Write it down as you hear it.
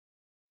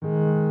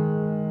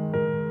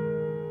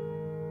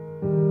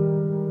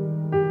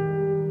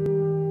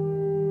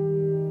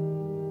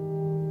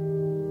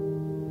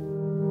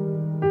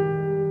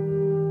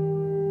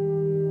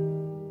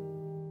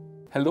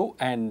Hello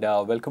and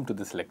welcome to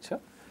this lecture.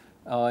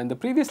 In the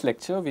previous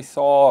lecture, we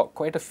saw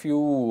quite a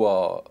few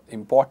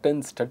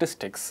important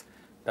statistics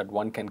that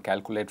one can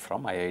calculate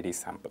from IID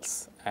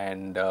samples.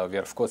 And we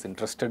are of course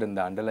interested in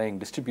the underlying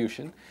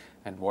distribution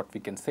and what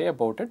we can say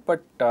about it.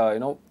 But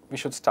we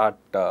should start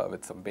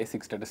with some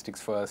basic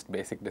statistics first,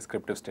 basic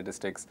descriptive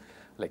statistics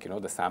like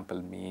the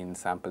sample mean,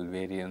 sample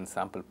variance,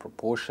 sample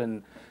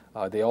proportion.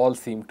 They all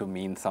seem to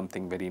mean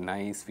something very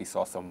nice. We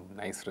saw some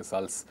nice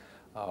results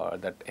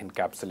that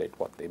encapsulate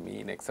what they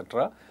mean,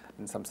 etc.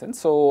 in some sense.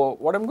 So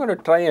what I'm going to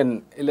try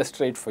and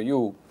illustrate for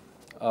you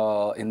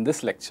in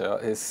this lecture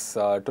is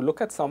to look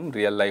at some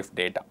real life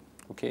data.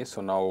 Okay, so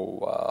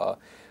now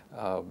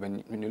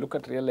when you look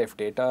at real life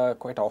data,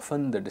 quite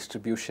often the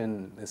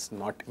distribution is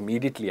not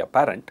immediately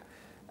apparent,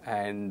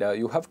 and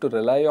you have to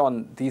rely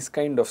on these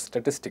kind of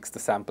statistics, the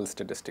sample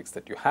statistics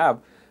that you have,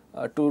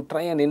 to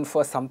try and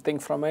infer something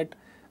from it.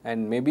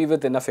 And maybe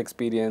with enough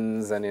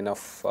experience and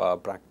enough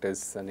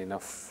practice and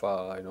enough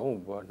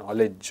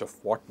knowledge of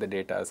what the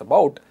data is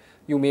about,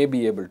 you may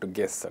be able to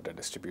guess at a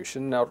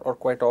distribution, or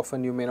quite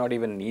often you may not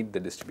even need the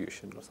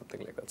distribution or something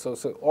like that. So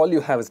all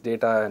you have is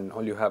data, and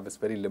all you have is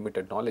very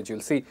limited knowledge. You'll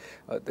see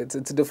it's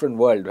a different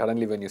world.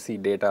 Suddenly when you see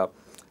data,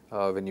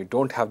 when you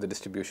don't have the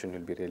distribution,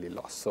 you'll be really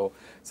lost. So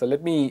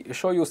let me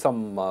show you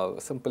some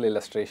simple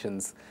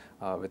illustrations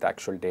with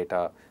actual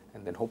data,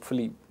 and then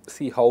hopefully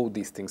see how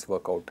these things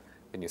work out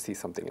when you see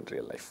something in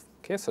real life.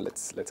 Okay, so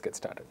let's get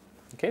started.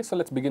 Okay, so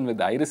let's begin with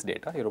the iris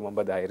data. You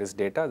remember the iris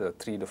data? There are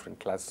three different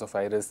classes of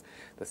iris.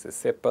 This is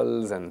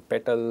sepals and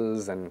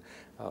petals, and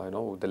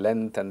the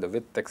length and the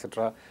width,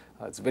 etc.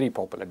 It's a very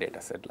popular data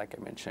set, like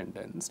I mentioned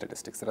in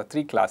statistics. There are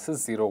three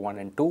classes: 0, 1,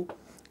 and 2.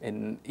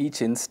 In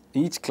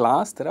each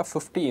class, there are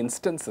 50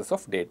 instances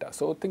of data.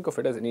 So think of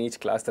it as in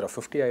each class there are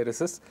 50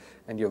 irises,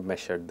 and you've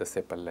measured the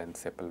sepal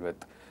length, sepal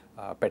width,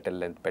 petal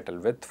length, petal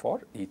width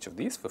for each of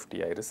these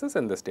 50 irises,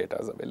 and this data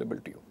is available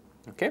to you.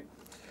 Okay.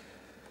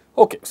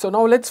 Okay, so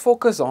now let's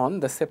focus on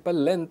the sepal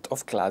length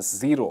of class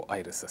 0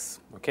 irises.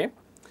 Okay,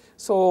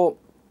 so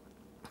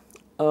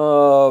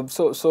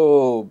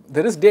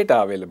there is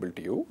data available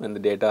to you, and the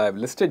data I've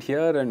listed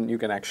here, and you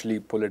can actually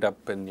pull it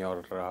up in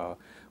your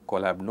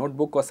Colab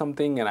notebook or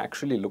something and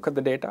actually look at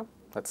the data.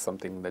 That's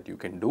something that you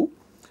can do.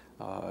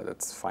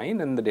 That's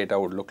fine, and the data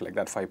would look like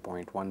that: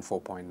 5.1,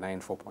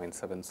 4.9,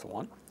 4.7, so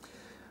on.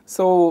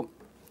 So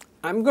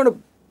I'm going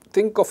to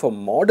think of a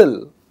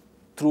model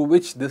through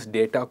which this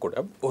data could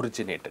have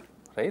originated,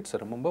 right? So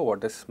remember,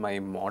 what is my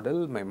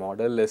model? My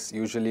model is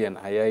usually an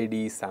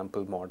IID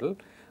sample model,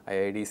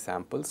 IID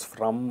samples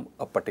from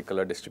a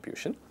particular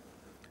distribution.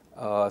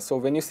 So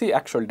when you see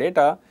actual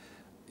data,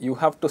 you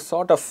have to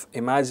sort of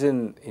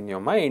imagine in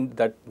your mind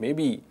that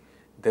maybe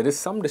there is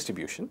some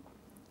distribution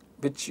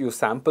which you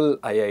sample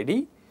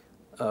IID,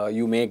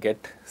 you may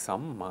get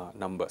some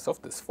numbers of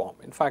this form.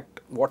 In fact,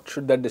 what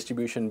should that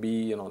distribution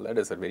be? That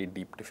is a very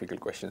deep,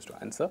 difficult questions to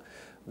answer.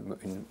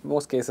 In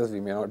most cases, we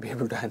may not be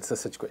able to answer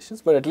such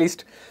questions, but at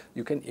least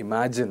you can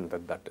imagine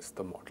that that is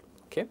the model.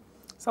 Okay,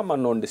 some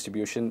unknown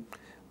distribution.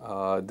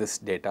 This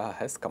data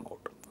has come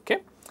out.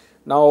 Okay,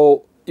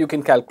 now you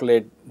can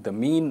calculate the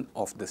mean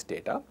of this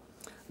data.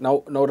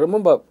 Now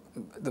remember,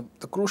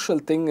 the crucial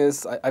thing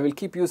is I will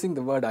keep using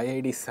the word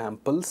IID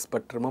samples,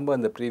 but remember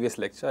in the previous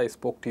lecture I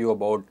spoke to you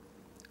about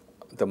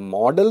the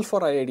model for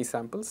IID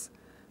samples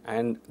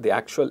and the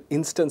actual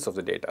instance of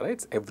the data, right?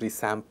 It's every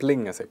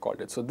sampling, as I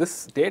called it. So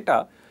this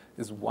data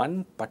is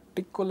one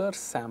particular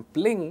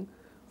sampling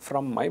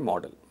from my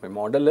model. My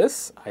model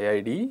is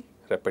IID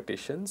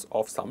repetitions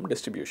of some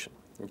distribution.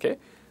 Okay,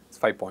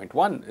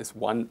 5.1 is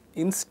one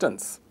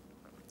instance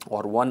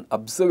or one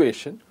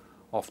observation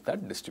of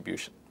that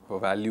distribution, a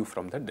value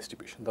from that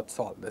distribution. That's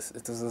all. This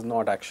is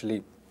not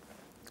actually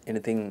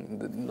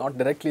anything, not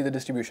directly the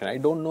distribution. I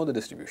don't know the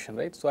distribution,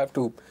 right? So I have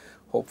to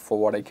hope for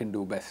what I can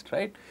do best,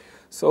 right?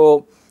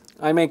 So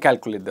I may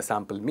calculate the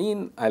sample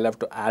mean. I'll have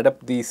to add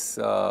up these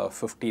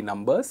 50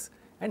 numbers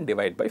and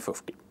divide by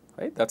 50,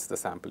 right? That's the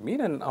sample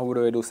mean. And how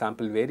do I do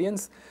sample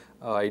variance?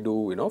 I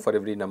do, for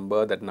every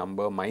number, that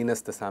number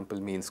minus the sample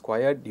mean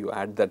squared. You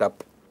add that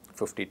up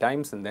 50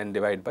 times and then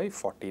divide by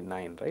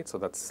 49, right? So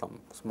that's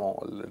some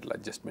small little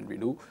adjustment we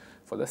do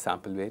for the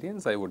sample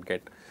variance. I would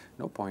get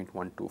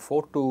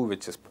 0.1242,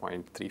 which is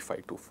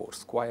 0.3524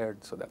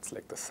 squared. So that's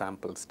like the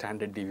sample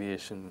standard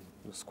deviation,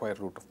 the square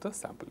root of the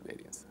sample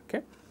variance.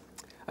 Okay,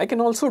 I can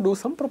also do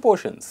some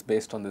proportions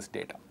based on this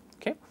data.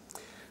 Okay,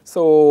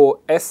 so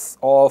S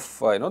of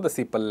the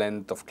sepal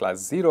length of class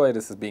 0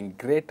 iris is being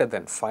greater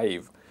than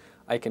 5.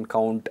 I can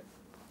count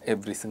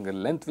every single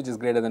length which is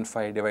greater than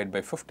 5, divide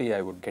by 50,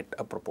 I would get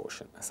a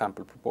proportion. A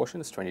sample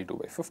proportion is 22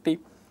 by 50.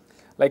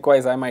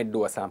 Likewise, I might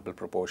do a sample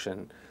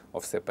proportion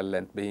of sepal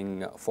length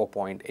being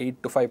 4.8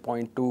 to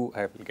 5.2,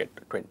 I will get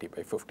 20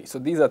 by 50. So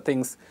these are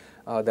things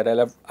that I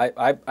love.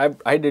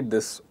 I did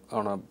this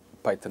on a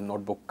Python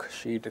notebook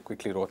sheet. I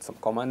quickly wrote some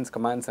commands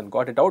and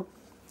got it out.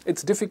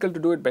 It's difficult to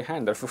do it by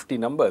hand. There are 50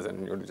 numbers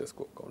and you just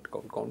go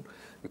count.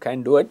 You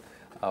can do it.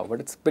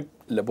 But it's a bit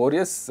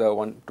laborious.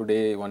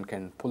 Today one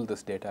can pull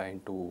this data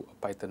into a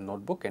Python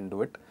notebook and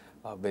do it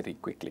very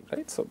quickly,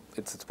 right? So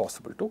it's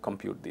possible to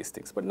compute these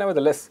things, but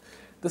nevertheless,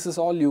 this is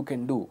all you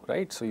can do,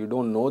 right? So you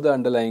don't know the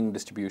underlying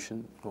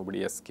distribution.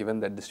 Nobody has given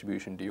that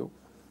distribution to you.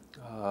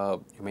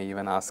 You may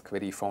even ask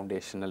very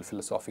foundational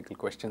philosophical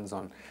questions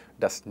on,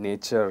 does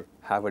nature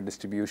have a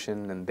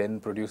distribution and then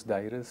produce the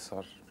iris,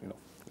 or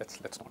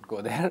let's not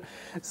go there.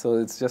 So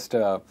it's just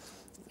a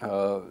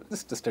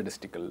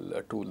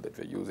statistical tool that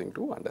we're using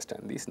to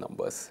understand these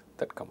numbers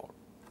that come out.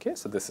 Okay,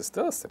 so this is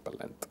the sepal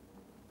length.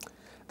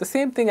 The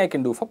same thing I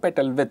can do for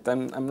petal width.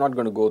 I'm not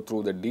going to go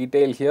through the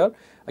detail here.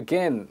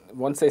 Again,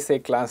 once I say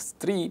class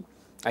 3,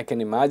 I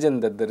can imagine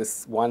that there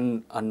is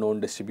one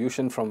unknown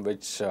distribution from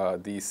which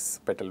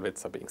these petal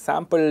widths are being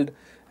sampled,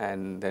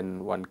 and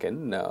then one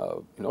can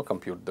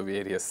compute the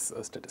various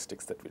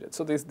statistics that we did.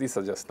 So these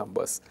are just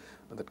numbers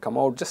that come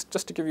out just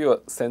to give you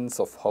a sense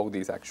of how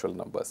these actual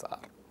numbers are.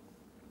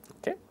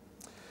 Okay.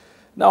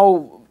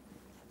 Now,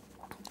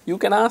 you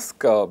can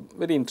ask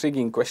very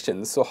intriguing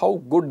questions. So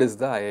how good is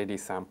the IID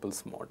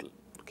samples model?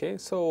 Okay,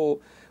 so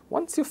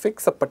once you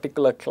fix a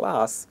particular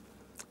class,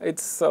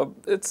 it's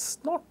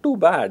not too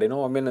bad. I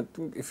mean, I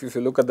think if you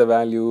look at the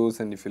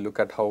values and if you look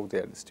at how they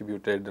are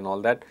distributed and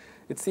all that,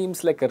 it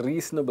seems like a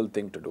reasonable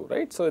thing to do,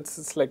 right? So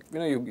it's like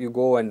you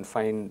go and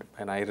find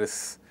an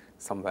iris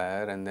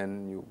somewhere, and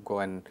then you go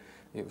and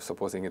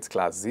supposing it's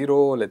class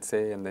 0, let's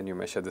say, and then you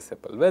measure the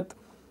sepal width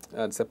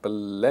and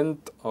sepal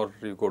length, or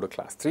you go to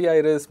class 3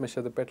 iris,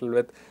 measure the petal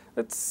width.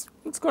 It's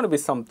going to be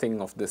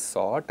something of this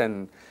sort,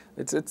 and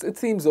it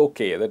seems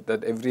okay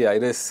that every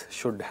iris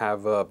should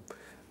have a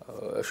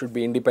should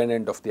be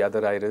independent of the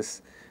other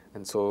iris,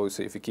 and so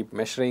if you keep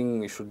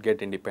measuring, you should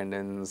get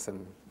independence.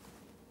 And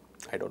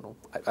I don't know,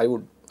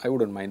 I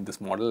wouldn't mind this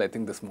model. I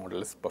think this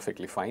model is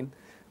perfectly fine.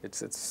 It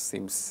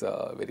seems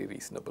very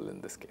reasonable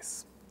in this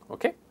case.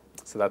 Okay,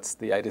 so that's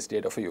the iris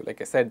data for you. Like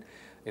I said,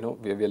 we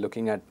are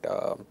looking at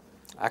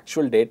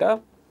actual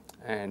data,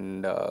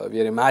 and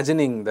we are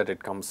imagining that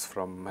it comes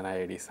from an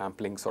IID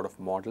sampling sort of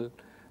model,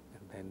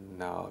 and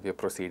then we are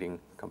proceeding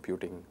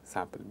computing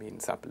sample mean,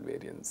 sample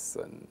variance,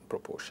 and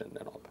proportion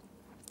and all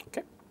that.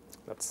 Okay,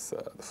 that's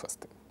the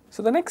first thing.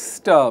 So the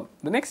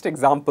next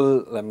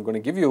example I'm going to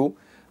give you,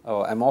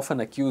 I'm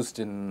often accused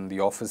in the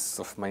office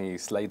of my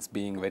slides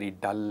being very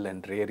dull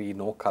and dreary,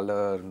 no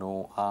color,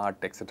 no art,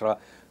 etc.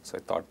 So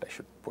I thought I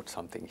should put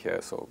something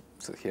here. So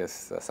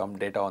here's some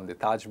data on the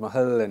Taj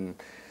Mahal, and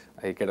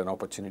I get an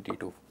opportunity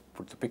to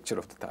put the picture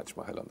of the Taj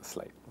Mahal on the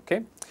slide.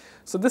 Okay,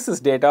 so this is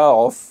data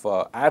of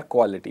air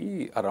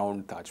quality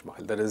around Taj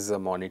Mahal. There is a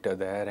monitor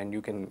there, and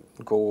you can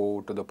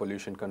go to the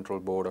Pollution Control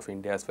Board of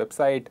India's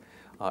website.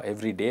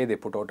 Every day they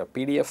put out a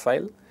PDF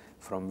file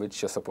from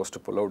which you're supposed to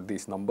pull out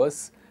these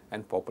numbers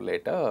and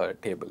populate a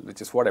table,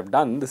 which is what I've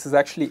done. This is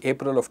actually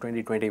April of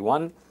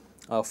 2021,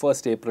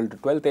 1st April to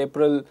 12th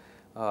April.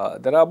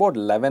 There are about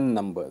 11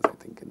 numbers, I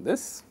think, in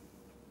this.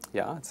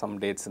 Yeah, some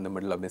dates in the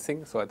middle are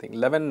missing. So I think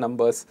 11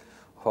 numbers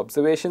of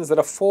observations. There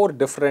are 4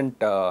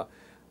 different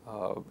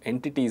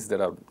entities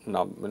that are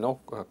now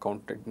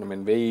counted,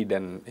 weighed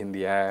and in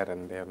the air,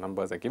 and their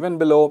numbers are given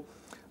below.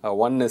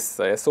 One is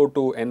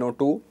SO2,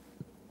 NO2,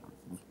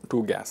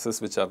 2 gases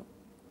which are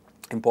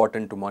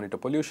important to monitor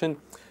pollution.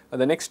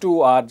 The next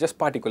 2 are just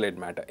particulate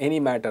matter, any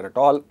matter at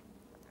all.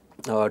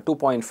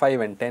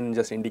 2.5 and 10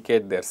 just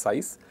indicate their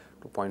size.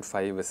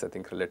 2.5 is, I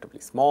think, relatively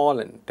small,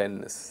 and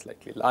 10 is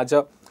slightly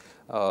larger.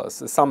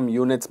 So some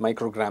units,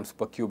 micrograms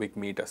per cubic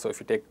meter. So if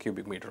you take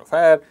cubic meter of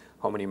air,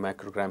 how many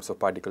micrograms of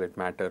particulate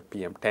matter,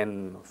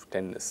 PM10 of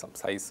 10 is some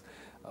size,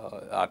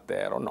 are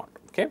there or not.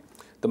 Okay.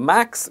 The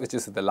max, which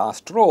is the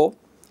last row,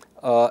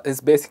 is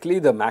basically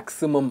the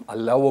maximum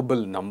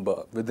allowable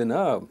number within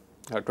a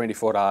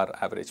 24-hour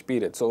average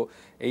period. So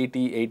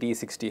 80,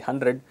 60,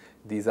 100,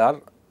 these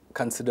are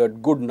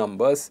considered good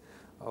numbers.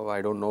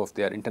 I don't know if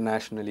they are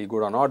internationally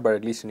good or not, but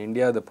at least in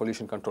India, the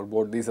Pollution Control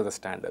Board, these are the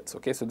standards.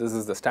 Okay, so this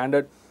is the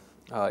standard.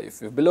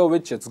 If below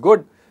which it's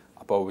good,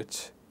 above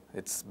which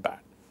it's bad.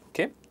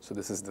 Okay, so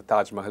this is the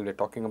Taj Mahal we're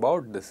talking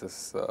about. This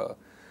is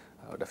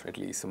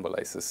definitely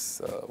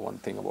symbolizes one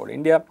thing about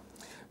India,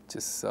 which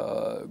is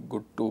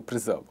good to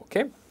preserve.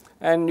 Okay,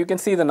 and you can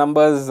see the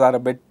numbers are a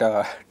bit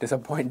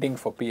disappointing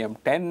for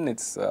PM10.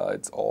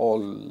 It's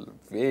all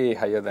way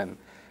higher than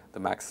the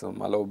maximum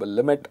allowable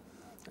limit,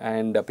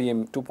 and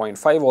PM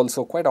 2.5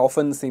 also quite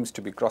often seems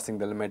to be crossing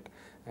the limit,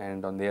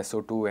 and on the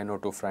SO2,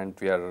 NO2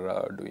 front we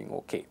are doing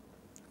okay.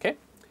 Okay.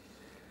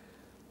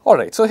 All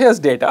right, so here's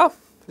data,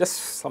 just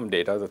some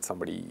data that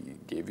somebody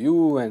gave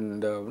you, and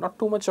not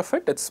too much of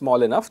it. It's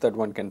small enough that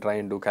one can try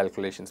and do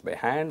calculations by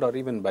hand, or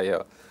even by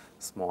a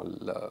small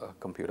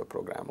computer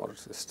program, or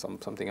just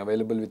something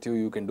available with you.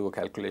 You can do a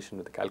calculation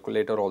with a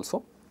calculator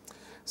also.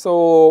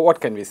 So what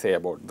can we say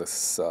about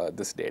this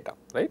this data,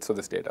 right? So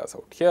this data is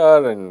out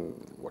here, and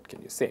what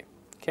can you say?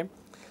 Okay,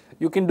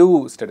 you can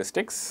do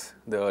statistics,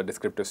 the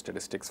descriptive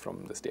statistics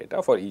from this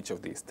data for each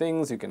of these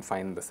things. You can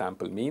find the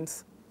sample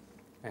means,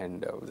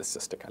 and this is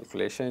just a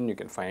calculation. You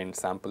can find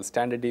sample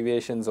standard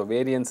deviations or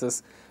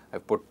variances.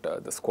 I've put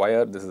the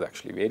square. This is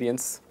actually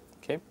variance.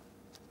 Okay,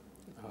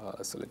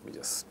 so let me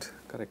just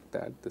correct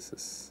that. This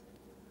is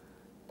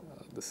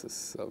this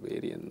is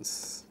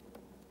variance.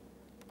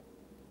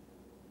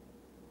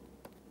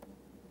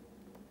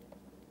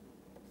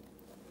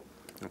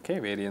 Okay,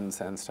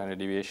 variance and standard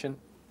deviation.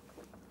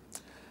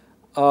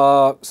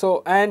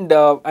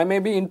 I may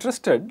be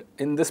interested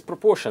in this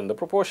proportion. The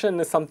proportion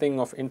is something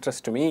of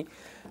interest to me.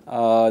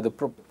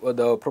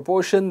 The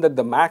proportion that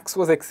the max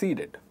was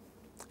exceeded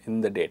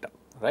in the data,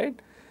 right?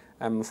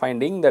 I am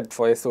finding that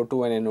for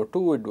SO2 and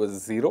NO2 it was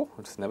 0,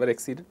 it's never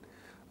exceeded.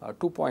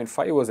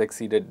 2.5 was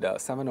exceeded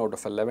 7 out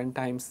of 11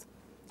 times,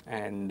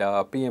 and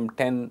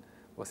PM10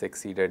 was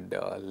exceeded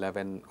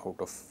 11 out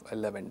of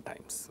 11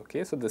 times.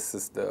 Okay, so this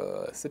is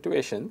the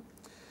situation,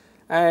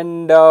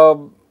 and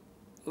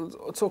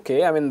it's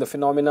okay. I mean, the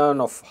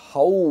phenomenon of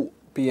how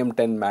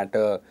PM10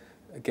 matter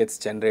gets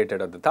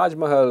generated at the Taj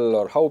Mahal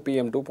or how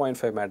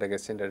PM2.5 matter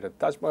gets generated at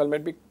the Taj Mahal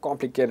might be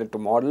complicated to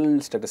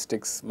model.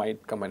 Statistics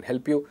might come and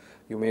help you.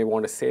 You may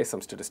want to say some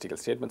statistical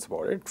statements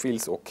about it. It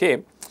feels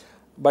okay.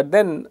 But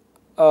then,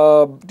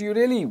 do you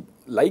really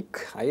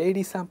like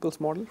IID samples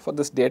model for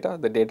this data?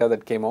 The data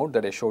that came out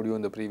that I showed you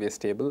in the previous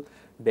table,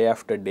 day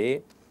after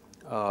day,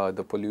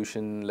 the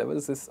pollution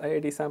levels. Is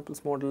IID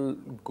samples model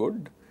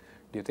good?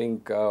 Do you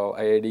think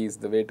IID is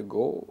the way to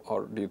go,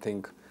 or do you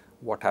think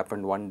what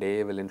happened one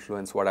day will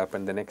influence what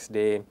happened the next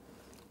day?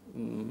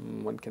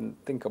 One can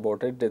think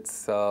about it.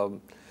 It's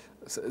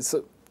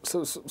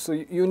so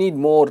you need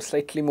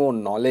slightly more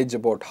knowledge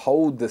about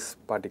how this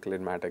particulate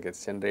matter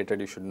gets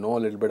generated. You should know a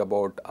little bit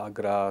about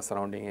Agra,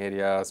 surrounding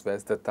areas,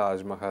 where's the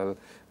Taj Mahal,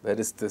 where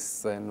is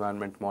this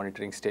environment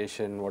monitoring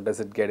station, what does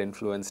it get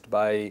influenced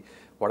by,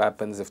 what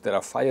happens if there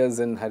are fires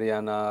in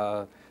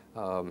Haryana,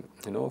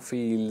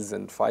 fields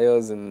and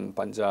fires in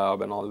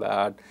Punjab and all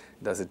that,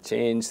 does it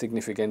change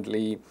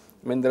significantly?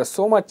 I mean, there is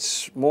so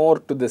much more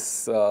to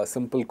this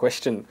simple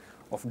question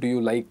of do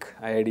you like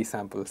IID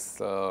samples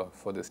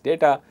for this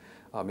data.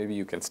 Maybe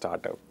you can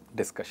start a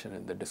discussion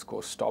in the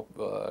discourse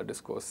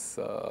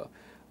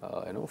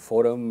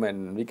forum,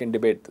 and we can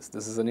debate this.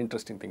 This is an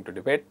interesting thing to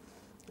debate.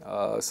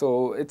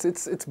 So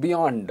it's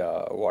beyond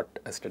what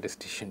a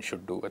statistician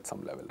should do at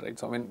some level, right?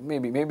 So I mean,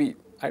 maybe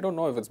I don't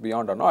know if it's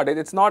beyond or not.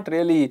 It's not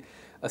really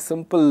a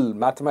simple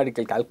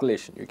mathematical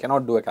calculation. You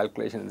cannot do a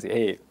calculation and say,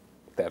 hey,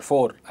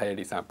 therefore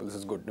IID samples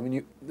is good. I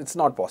mean, it's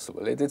not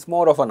possible. It's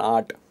more of an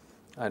art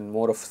and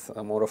more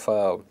of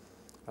a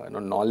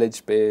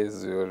knowledge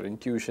base, your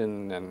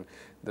intuition, and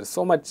there's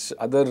so much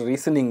other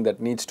reasoning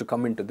that needs to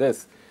come into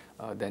this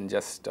than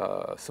just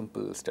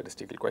simple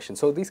statistical questions.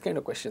 So these kind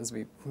of questions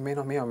we may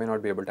or may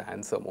not be able to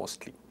answer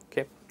mostly.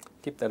 Okay,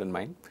 keep that in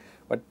mind.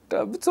 But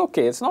it's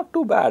okay. It's not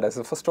too bad as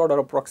a first order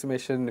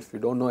approximation. If you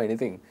don't know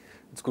anything,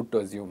 it's good to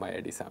assume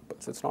IID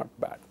samples. It's not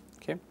bad.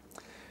 Okay,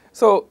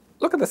 so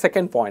look at the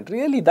second point.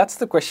 Really, that's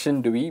the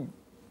question. Do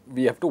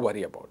we have to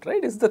worry about,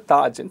 right? Is the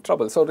Taj in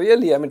trouble? So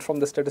really, I mean, from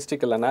the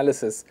statistical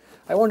analysis,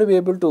 I want to be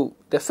able to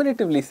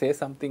definitively say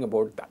something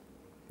about that.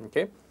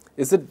 Okay,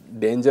 is it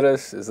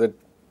dangerous? Is it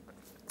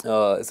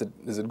going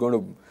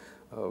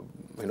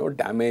to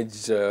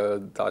damage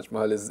Taj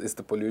Mahal? Is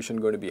the pollution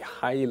going to be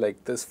high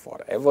like this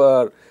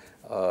forever?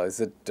 Is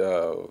it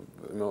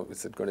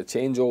going to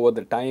change over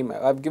the time?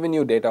 I've given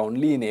you data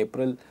only in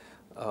April,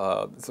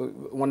 so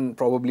one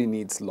probably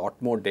needs a lot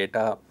more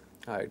data.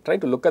 I tried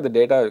to look at the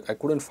data. I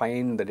couldn't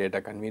find the data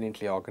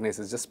conveniently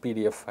organized. It's just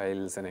PDF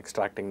files and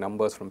extracting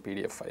numbers from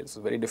PDF files. It's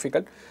very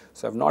difficult.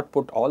 So I've not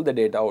put all the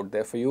data out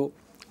there for you.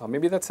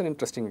 Maybe that's an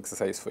interesting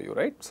exercise for you,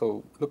 right?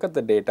 So look at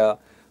the data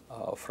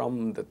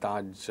from the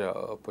Taj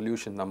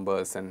pollution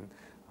numbers and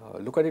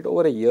look at it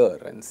over a year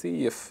and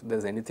see if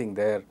there's anything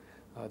there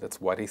that's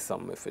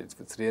worrisome. If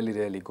it's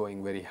really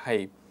going very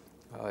high,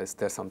 is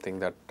there something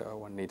that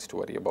one needs to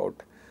worry about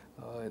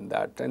in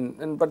that?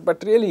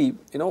 But really,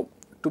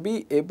 to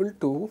be able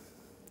to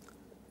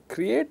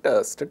create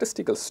a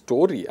statistical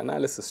story,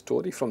 analysis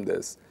story from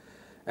this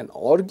and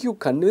argue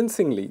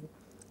convincingly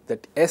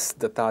that yes,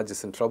 the Taj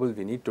is in trouble,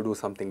 we need to do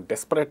something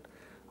desperate,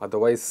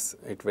 otherwise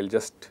it will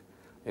just,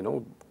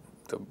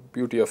 the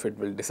beauty of it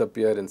will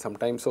disappear in some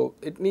time. So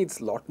it needs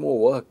a lot more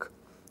work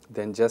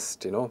than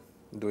just,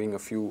 doing a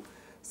few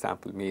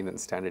sample mean and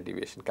standard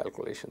deviation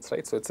calculations,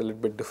 right? So it's a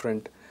little bit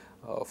different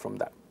from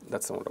that.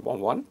 That's number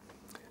one.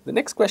 The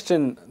next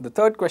question, the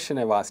third question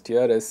I've asked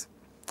here is,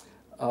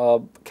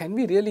 can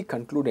we really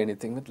conclude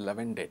anything with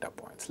 11 data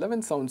points?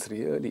 11 sounds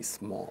really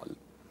small.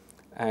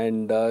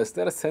 And is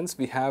there a sense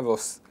we have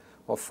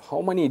of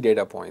how many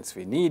data points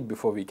we need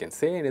before we can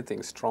say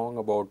anything strong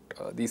about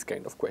these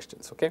kind of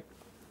questions, okay?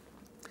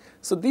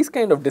 So these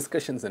kind of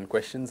discussions and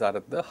questions are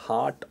at the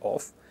heart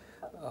of,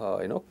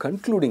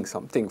 concluding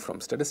something from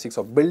statistics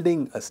or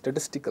building a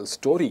statistical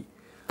story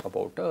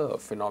about a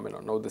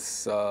phenomenon. Now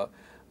this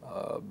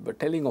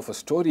telling of a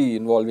story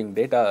involving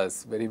data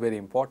is very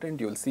important.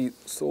 You will see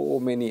so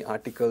many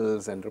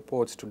articles and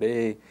reports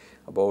today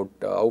about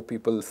how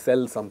people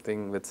sell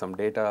something with some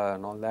data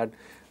and all that.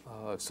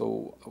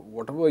 So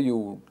whatever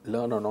you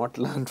learn or not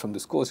learn from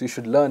this course, you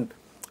should learn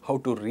how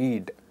to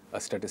read a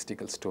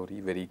statistical story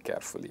very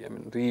carefully. I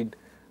mean, read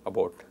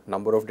about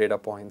number of data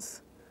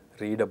points,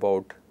 read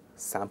about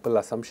sample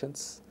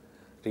assumptions,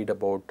 read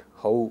about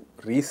how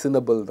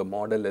reasonable the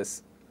model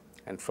is,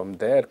 and from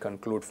there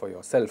conclude for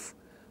yourself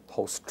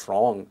how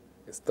strong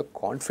is the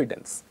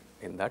confidence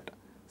in that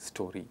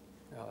story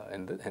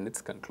and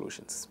its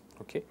conclusions.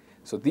 Okay,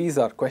 so these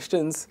are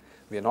questions.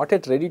 We are not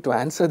yet ready to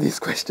answer these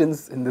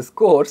questions in this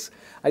course.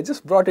 I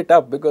just brought it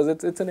up because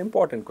it's an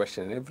important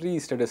question. In every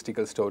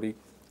statistical story,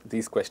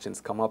 these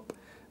questions come up,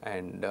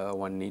 and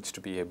one needs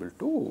to be able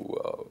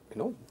to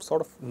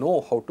sort of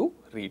know how to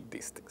read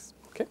these things.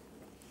 Okay.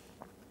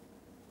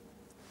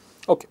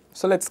 Okay,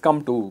 so let's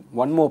come to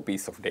one more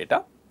piece of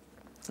data.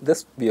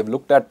 This we have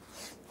looked at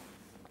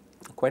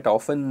quite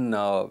often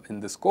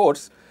in this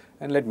course,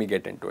 and let me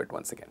get into it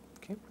once again.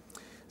 Okay,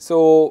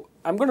 so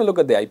I'm going to look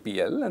at the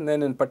IPL, and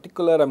then in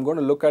particular I'm going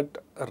to look at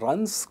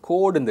runs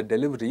scored in the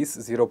deliveries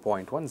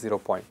 0.1,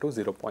 0.2,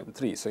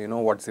 0.3. So you know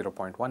what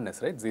 0.1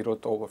 is, right?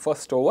 0th over,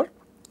 first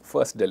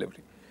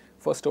delivery,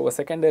 first over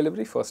second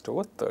delivery, first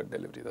over third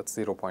delivery. That's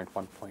 0.1,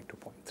 0.2,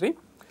 0.3.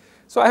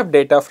 So I have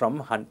data from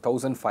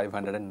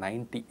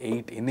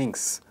 1,598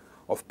 innings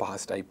of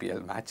past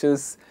IPL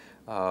matches.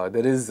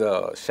 There is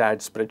a shared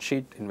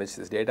spreadsheet in which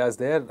this data is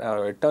there.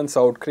 It turns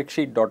out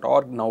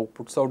cricksheet.org now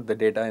puts out the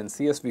data in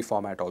CSV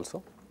format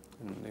also.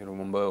 And you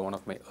remember one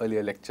of my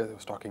earlier lectures I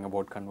was talking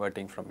about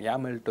converting from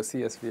YAML to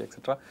CSV,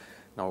 etc.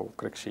 Now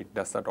cricksheet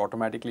does that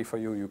automatically for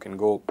you. You can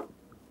go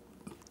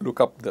look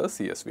up the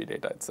CSV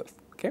data itself.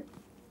 Okay.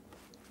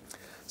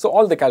 So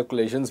all the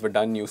calculations were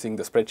done using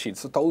the spreadsheet.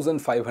 So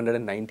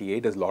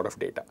 1,598 is a lot of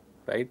data,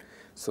 right?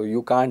 So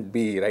you can't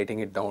be writing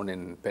it down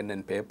in pen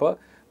and paper.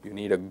 You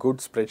need a good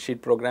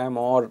spreadsheet program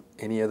or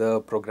any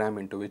other program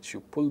into which you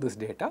pull this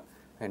data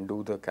and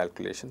do the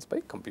calculations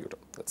by computer.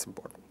 That's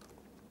important.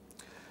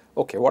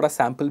 Okay, what are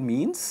sample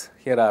means?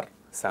 Here are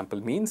sample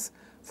means.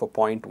 For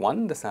point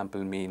 1, the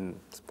sample mean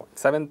is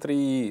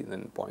 0.73,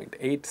 then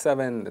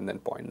 0.87, and then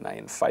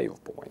 0.95,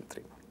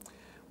 0.3.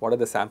 What are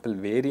the sample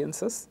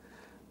variances?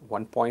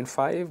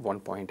 1.5,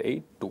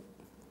 1.8, 2.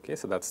 Okay,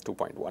 so that's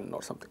 2.1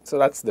 or something. So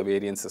that's the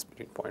variances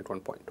between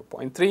 0.1, 0.2,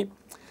 0.3.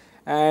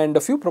 And a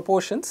few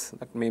proportions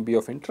that may be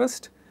of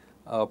interest.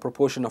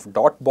 Proportion of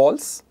dot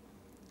balls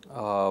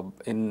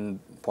in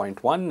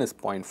 0.1 is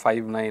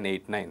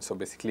 0.5989. So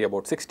basically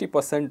about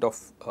 60%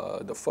 of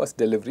the first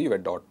delivery were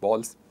dot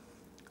balls.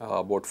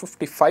 About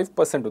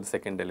 55% of the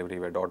second delivery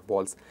were dot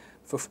balls.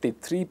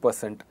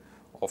 53%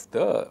 of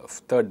the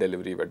third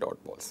delivery were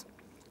dot balls.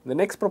 The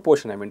next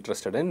proportion I'm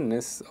interested in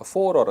is a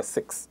 4 or a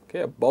 6, okay,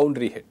 a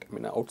boundary hit. I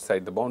mean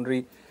outside the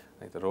boundary,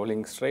 either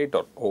rolling straight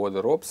or over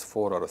the ropes,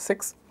 4 or a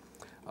 6.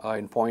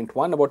 In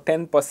 0.1, about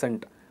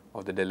 10%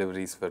 of the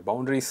deliveries were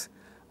boundaries,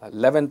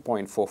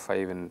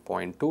 11.45 in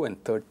 0.2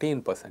 and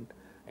 13%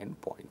 in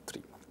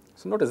 0.3.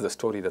 So notice the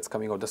story that's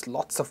coming out. There's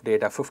lots of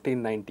data,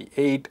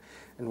 1598.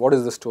 And what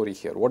is the story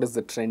here? What is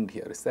the trend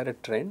here? Is there a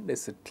trend?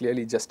 Is it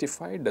clearly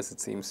justified? Does it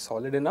seem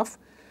solid enough?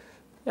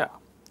 Yeah.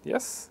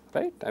 Yes,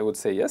 right? I would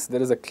say yes.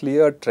 There is a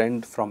clear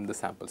trend from the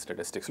sample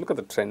statistics. Look at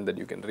the trend that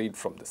you can read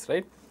from this,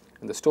 right?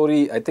 And the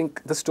story, I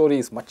think the story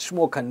is much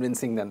more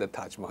convincing than the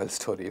Taj Mahal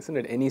story, isn't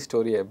it? Any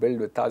story I build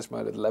with Taj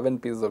Mahal with 11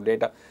 pieces of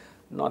data,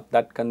 not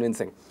that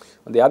convincing.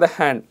 On the other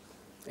hand,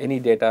 any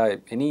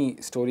data, any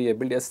story I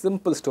build, a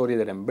simple story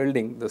that I'm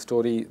building, the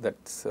story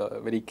that's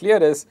very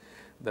clear is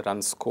the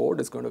runs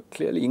scored is going to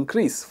clearly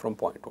increase from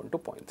 0.1 to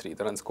 0.3.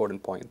 The runs scored in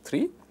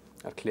 0.3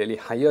 are clearly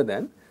higher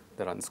than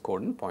the runs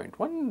scored in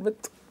 0.1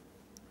 with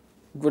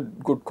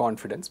good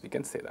confidence, we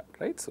can say that,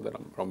 right? So the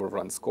number of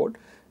runs scored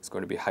is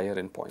going to be higher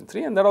in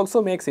 0.3, and that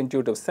also makes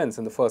intuitive sense.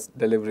 In the first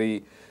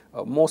delivery,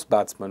 most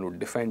batsmen would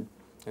defend,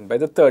 and by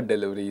the third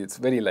delivery, it's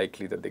very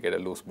likely that they get a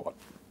loose ball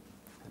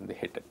and they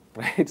hit it,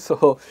 right?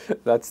 So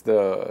it's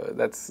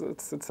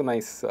a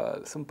nice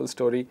simple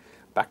story,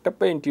 backed up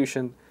by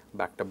intuition,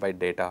 backed up by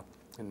data,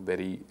 in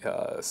very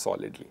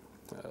solid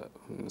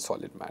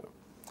manner.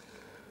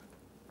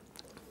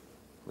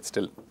 But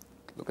still,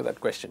 look at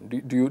that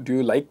question. Do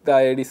you like the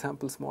IID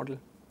samples model?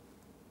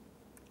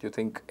 Do you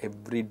think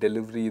every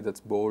delivery that's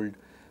bowled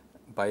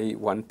by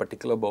one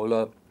particular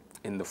bowler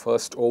in the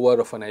first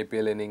over of an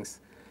IPL innings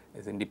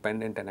is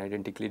independent and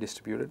identically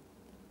distributed?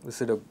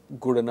 Is it a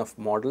good enough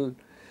model?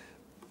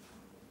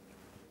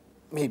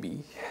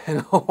 Maybe.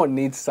 One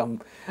needs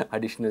some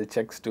additional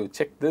checks to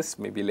check this.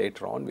 Maybe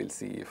later on we'll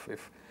see if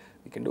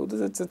we can do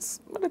this.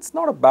 But it's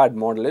not a bad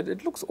model.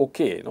 It looks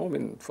okay. I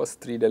mean,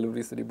 first 3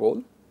 deliveries that he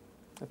bowled,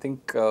 I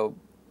think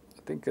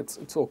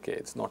it's okay.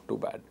 It's not too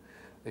bad.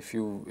 If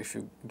you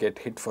get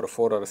hit for a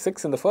 4 or a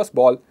 6 in the first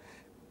ball,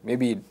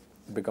 maybe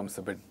it becomes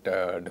a bit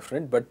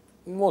different. But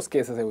in most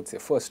cases, I would say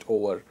first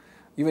over,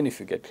 even if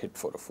you get hit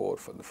for a 4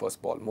 for the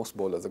first ball, most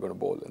bowlers are going to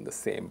bowl in the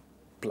same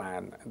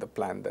plan, the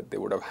plan that they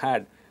would have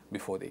had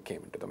before they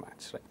came into the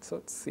match, right? So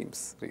it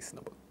seems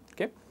reasonable.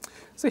 Okay.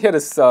 So here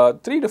is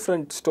 3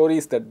 different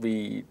stories that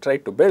we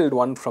tried to build.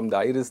 One from the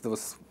iris, there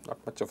was not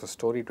much of a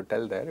story to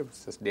tell there. It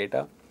was just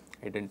data.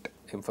 I didn't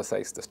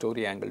emphasize the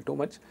story angle too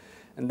much.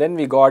 And then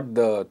we got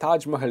the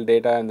Taj Mahal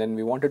data, and then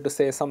we wanted to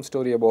say some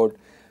story about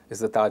is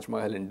the Taj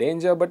Mahal in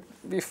danger, but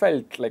we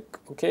felt like,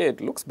 okay,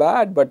 it looks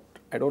bad, but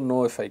I don't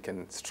know if I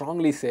can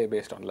strongly say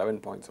based on 11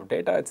 points of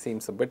data, it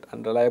seems a bit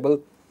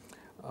unreliable.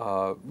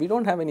 We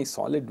don't have any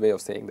solid way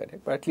of saying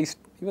that, but at least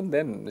even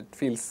then it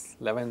feels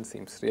 11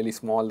 seems really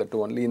small. The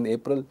two only in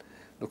April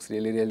looks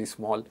really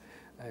small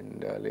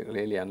and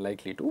really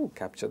unlikely to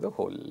capture the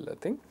whole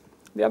thing.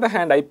 On the other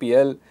hand,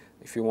 IPL,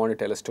 if you want to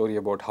tell a story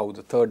about how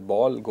the third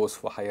ball goes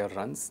for higher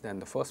runs than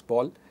the first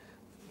ball,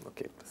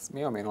 okay, this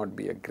may or may not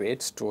be a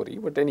great story,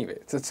 but anyway,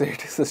 it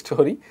is a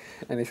story,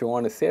 and if you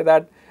want to say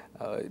that,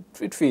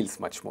 it feels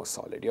much more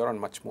solid. You're on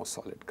much more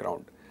solid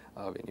ground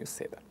when you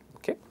say that.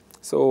 Okay,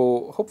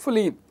 so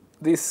hopefully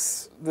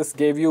this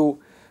gave you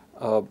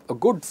a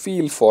good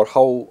feel for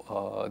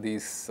how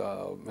these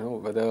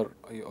whether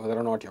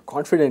or not you're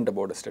confident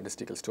about a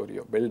statistical story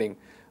you're building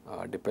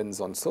depends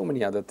on so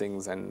many other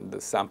things, and the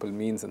sample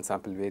means and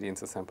sample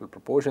variance and sample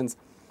proportions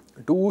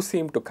do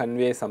seem to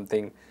convey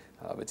something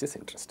which is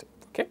interesting.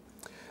 Okay,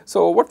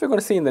 so what we're going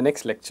to see in the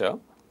next lecture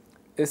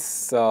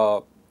is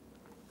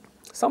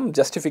some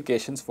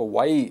justifications for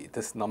why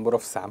this number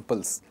of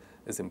samples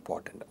is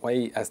important.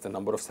 Why, as the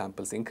number of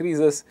samples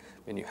increases,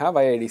 when you have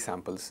IID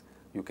samples,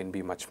 you can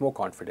be much more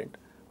confident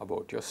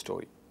about your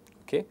story.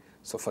 Okay,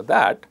 so for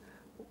that,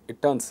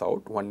 it turns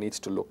out one needs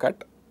to look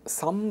at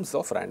sums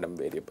of random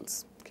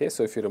variables. Okay,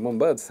 so if you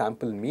remember, the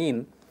sample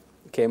mean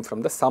came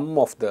from the sum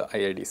of the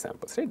IID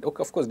samples, right?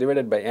 Okay, of course,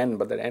 divided by n,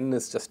 but that n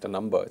is just a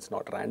number, it's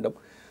not random.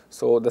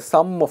 So the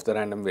sum of the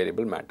random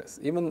variable matters.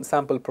 Even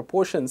sample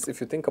proportions,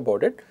 if you think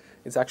about it,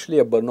 is actually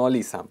a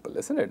Bernoulli sample,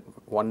 isn't it?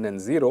 1 and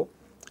 0,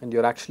 and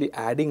you're actually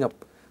adding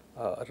up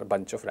a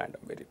bunch of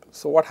random variables.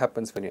 So what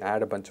happens when you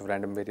add a bunch of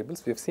random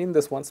variables? We've seen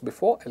this once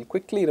before. I'll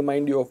quickly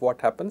remind you of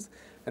what happens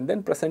and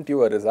then present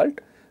you a result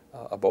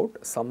about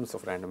sums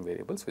of random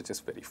variables, which is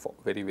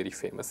very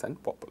famous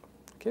and popular.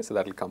 Okay, so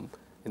that will come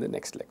in the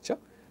next lecture.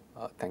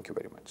 Thank you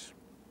very much.